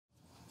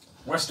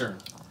Western.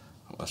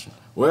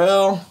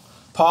 Well,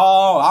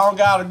 Paul, I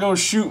gotta go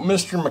shoot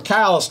Mr.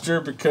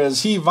 McAllister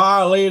because he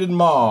violated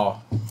Ma.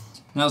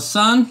 Now,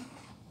 son,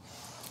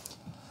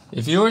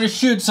 if you were to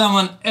shoot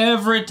someone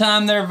every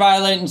time they're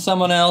violating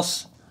someone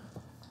else,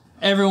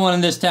 everyone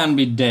in this town would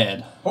be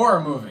dead.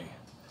 Horror movie.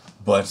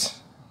 But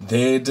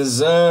they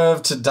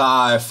deserve to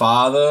die,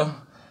 Father.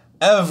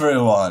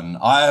 Everyone.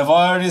 I have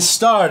already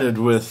started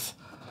with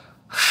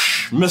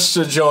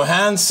Mr.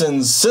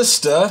 Johansson's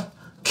sister,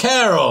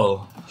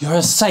 Carol. You're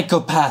a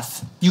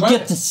psychopath. You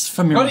get this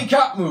from your... Buddy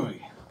cop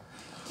movie.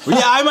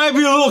 Yeah, I might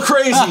be a little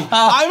crazy.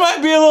 I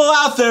might be a little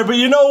out there, but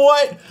you know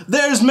what?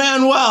 There's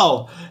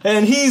Manuel,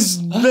 and he's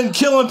been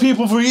killing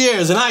people for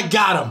years, and I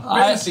got him.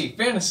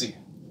 Fantasy.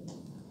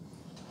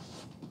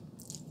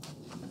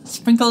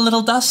 Sprinkle a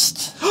little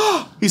dust.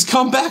 He's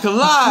come back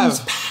alive. He's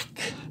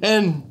back.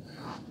 And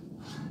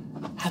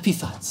Happy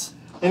thoughts.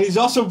 And he's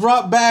also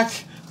brought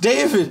back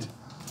David.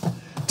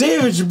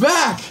 David, you're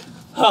back.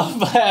 Oh,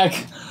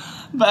 back.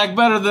 Back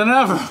better than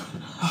ever.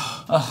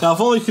 Now, if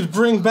only we could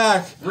bring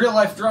back... Real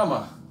life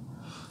drama.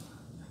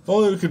 If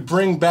only we could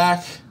bring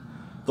back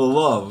the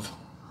love.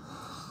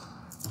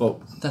 But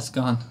that's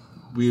gone.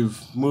 We've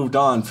moved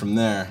on from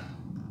there.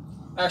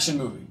 Action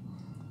movie.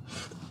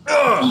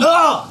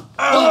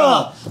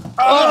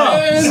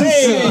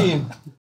 Insane.